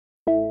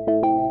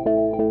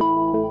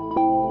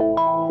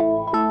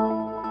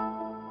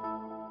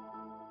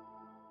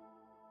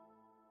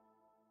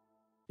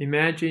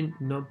Imagine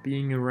not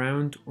being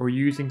around or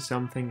using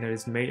something that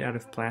is made out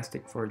of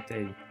plastic for a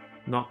day.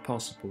 Not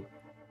possible.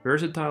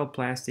 Versatile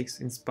plastics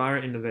inspire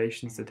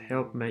innovations that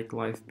help make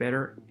life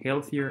better,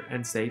 healthier,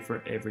 and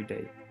safer every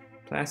day.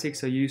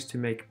 Plastics are used to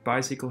make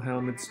bicycle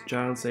helmets,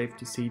 child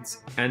safety seats,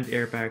 and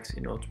airbags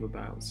in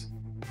automobiles.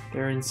 They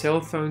are in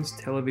cell phones,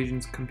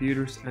 televisions,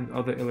 computers, and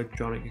other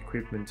electronic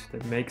equipment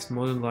that makes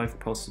modern life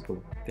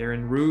possible. They are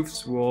in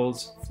roofs,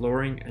 walls,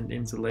 flooring, and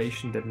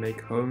insulation that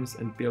make homes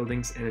and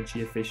buildings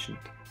energy efficient.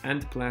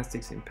 And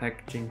plastics in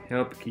packaging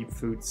help keep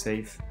food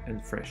safe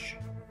and fresh.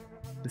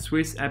 The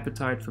Swiss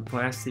appetite for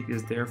plastic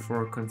is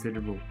therefore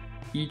considerable.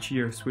 Each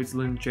year,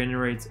 Switzerland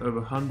generates over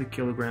 100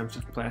 kilograms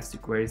of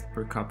plastic waste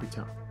per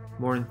capita,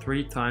 more than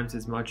 3 times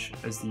as much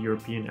as the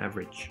European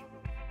average.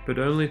 But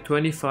only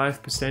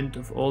 25%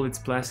 of all its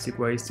plastic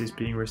waste is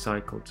being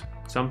recycled.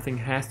 Something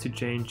has to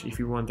change if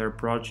we want our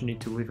progeny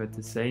to live at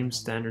the same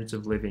standards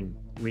of living.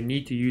 We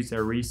need to use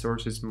our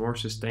resources more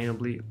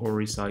sustainably or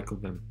recycle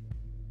them.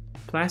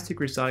 Plastic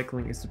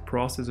recycling is the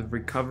process of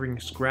recovering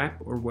scrap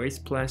or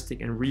waste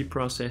plastic and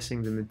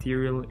reprocessing the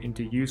material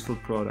into useful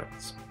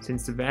products.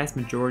 Since the vast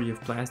majority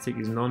of plastic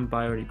is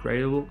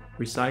non-biodegradable,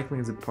 recycling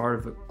is a part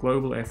of a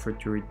global effort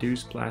to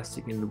reduce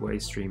plastic in the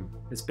waste stream,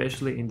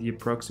 especially in the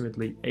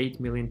approximately 8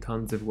 million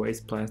tons of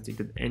waste plastic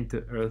that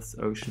enter Earth's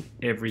ocean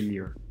every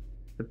year.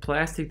 The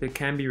plastic that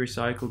can be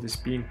recycled is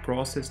being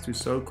processed to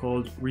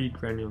so-called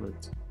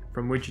regranulate,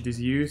 from which it is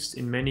used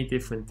in many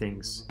different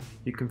things.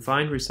 You can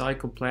find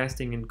recycled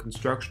plastic in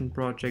construction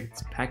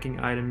projects, packing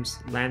items,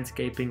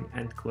 landscaping,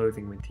 and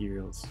clothing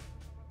materials.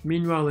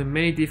 Meanwhile, in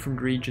many different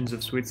regions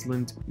of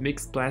Switzerland,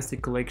 mixed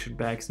plastic collection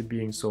bags are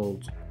being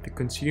sold. The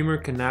consumer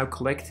can now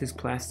collect his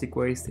plastic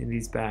waste in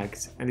these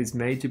bags and is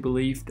made to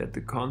believe that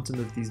the content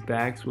of these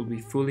bags will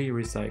be fully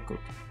recycled.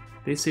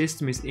 This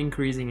system is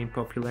increasing in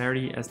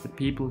popularity as the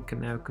people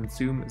can now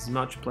consume as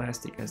much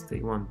plastic as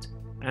they want,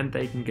 and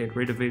they can get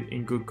rid of it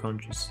in good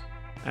conscience,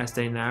 as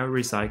they now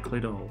recycle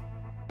it all.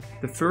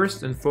 The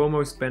first and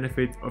foremost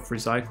benefit of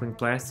recycling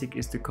plastic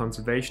is the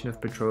conservation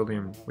of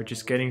petroleum, which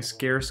is getting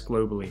scarce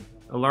globally.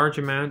 A large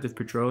amount of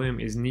petroleum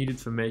is needed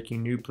for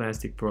making new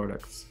plastic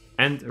products,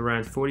 and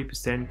around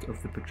 40%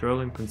 of the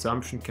petroleum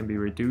consumption can be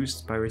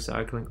reduced by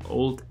recycling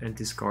old and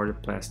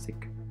discarded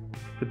plastic.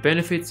 The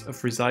benefits of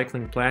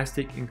recycling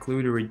plastic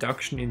include a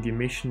reduction in the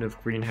emission of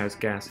greenhouse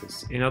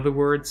gases. In other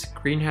words,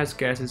 greenhouse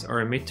gases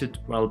are emitted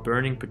while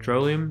burning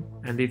petroleum,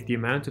 and if the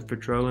amount of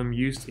petroleum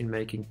used in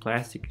making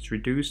plastic is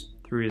reduced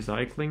through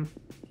recycling,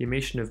 the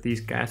emission of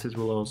these gases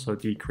will also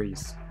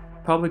decrease.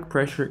 Public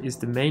pressure is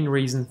the main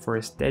reason for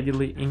a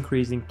steadily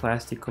increasing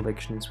plastic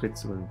collection in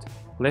Switzerland.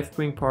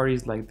 Left-wing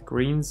parties like the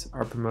Greens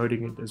are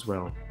promoting it as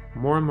well.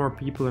 More and more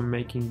people are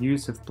making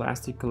use of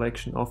plastic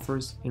collection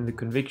offers in the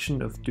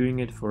conviction of doing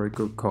it for a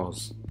good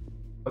cause.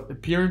 But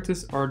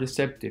appearances are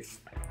deceptive.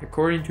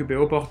 According to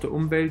Beobachter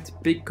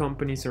Umwelt, big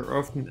companies are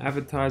often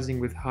advertising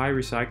with high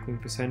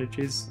recycling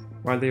percentages,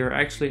 while they are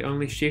actually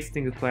only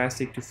shifting the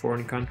plastic to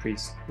foreign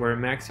countries, where a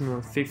maximum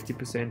of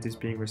 50% is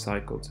being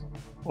recycled.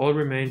 All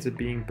remains are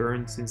being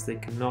burned since they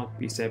cannot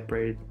be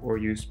separated or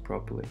used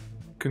properly.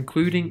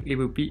 Concluding, it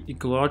would be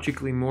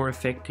ecologically more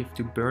effective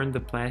to burn the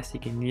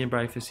plastic in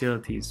nearby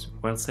facilities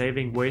while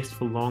saving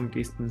wasteful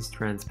long-distance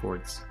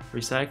transports.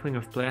 Recycling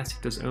of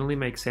plastic does only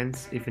make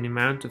sense if an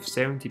amount of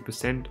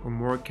 70% or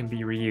more can be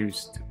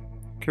reused.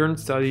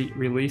 Current study,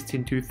 released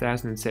in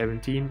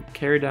 2017,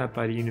 carried out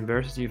by the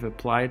University of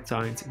Applied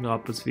Science in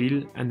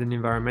Rapperswil and an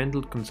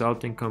environmental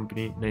consulting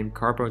company named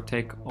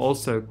Carbotech,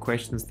 also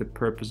questions the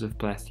purpose of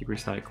plastic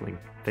recycling.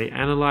 They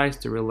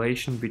analyzed the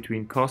relation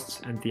between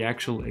costs and the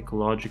actual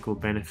ecological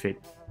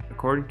benefit.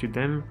 According to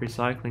them,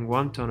 recycling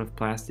 1 ton of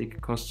plastic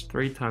costs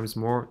 3 times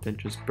more than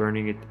just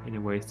burning it in a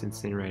waste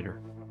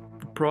incinerator.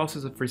 The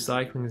process of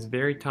recycling is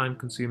very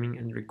time-consuming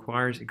and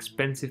requires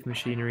expensive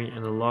machinery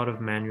and a lot of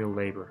manual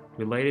labor.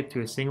 Related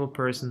to a single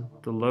person,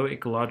 the low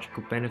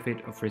ecological benefit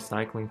of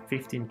recycling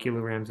 15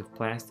 kilograms of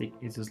plastic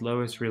is as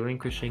low as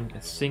relinquishing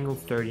a single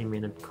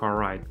 30-minute car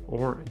ride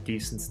or a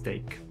decent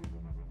steak.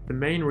 The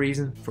main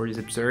reason for this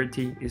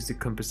absurdity is the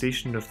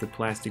composition of the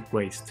plastic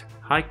waste.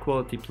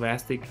 High-quality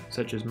plastic,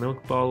 such as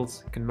milk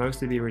bottles, can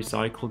mostly be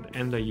recycled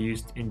and are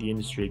used in the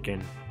industry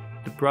again.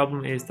 The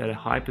problem is that a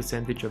high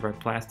percentage of our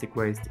plastic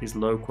waste is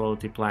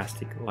low-quality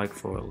plastic, like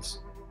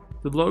foils.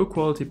 The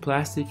low-quality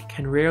plastic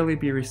can rarely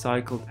be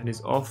recycled and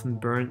is often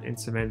burned in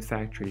cement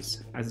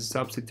factories as a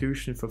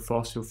substitution for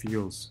fossil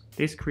fuels.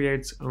 This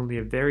creates only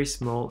a very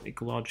small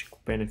ecological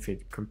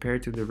benefit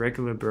compared to the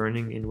regular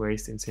burning in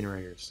waste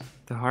incinerators.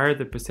 The higher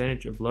the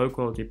percentage of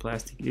low-quality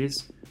plastic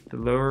is, the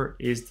lower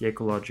is the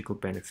ecological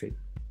benefit.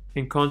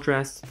 In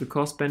contrast, the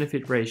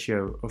cost-benefit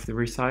ratio of the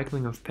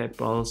recycling of PET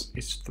bottles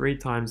is 3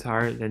 times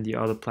higher than the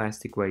other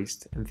plastic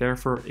waste, and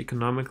therefore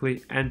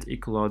economically and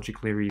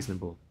ecologically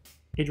reasonable.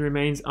 It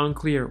remains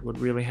unclear what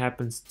really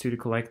happens to the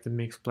collected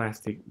mixed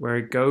plastic, where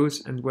it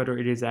goes and whether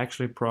it is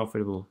actually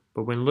profitable.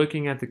 But when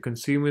looking at the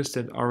consumers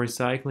that are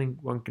recycling,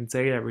 one can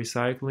say that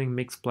recycling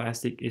mixed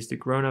plastic is the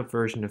grown-up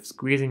version of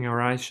squeezing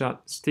our eyes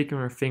shut, sticking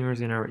our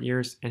fingers in our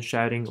ears and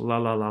shouting la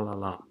la la la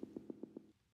la.